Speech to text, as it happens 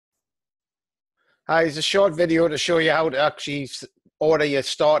Hi, it's a short video to show you how to actually order your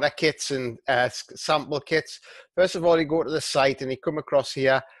starter kits and sample kits. First of all, you go to the site and you come across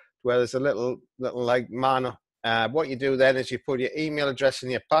here where there's a little like man. What you do then is you put your email address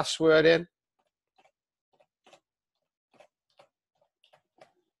and your password in.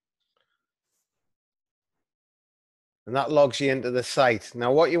 And that logs you into the site.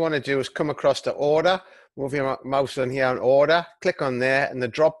 Now what you want to do is come across to order, move your mouse on here and order, click on there, and the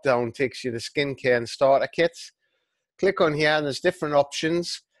drop down takes you to skincare and starter kits. Click on here and there's different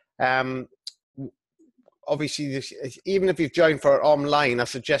options. Obviously, even if you've joined for online, I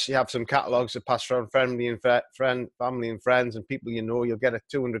suggest you have some catalogues to pass around family and friends and people you know. You'll get a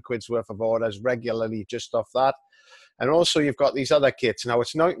 200 quid's worth of orders regularly just off that. And also you've got these other kits. Now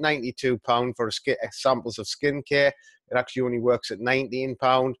it's not £92 for samples of skincare. It actually only works at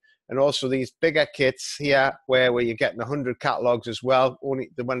 £19. And also these bigger kits here where you're getting 100 catalogues as well. Only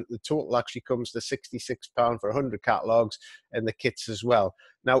the total actually comes to £66 for 100 catalogues and the kits as well.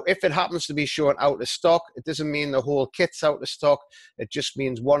 Now, if it happens to be shown out of stock, it doesn't mean the whole kit's out of stock. It just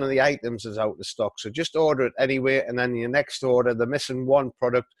means one of the items is out of stock. So just order it anyway, and then your next order, the missing one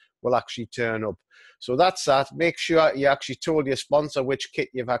product will actually turn up. So that's that. Make sure you actually told your sponsor which kit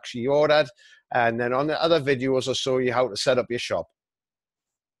you've actually ordered. And then on the other videos, I'll show you how to set up your shop.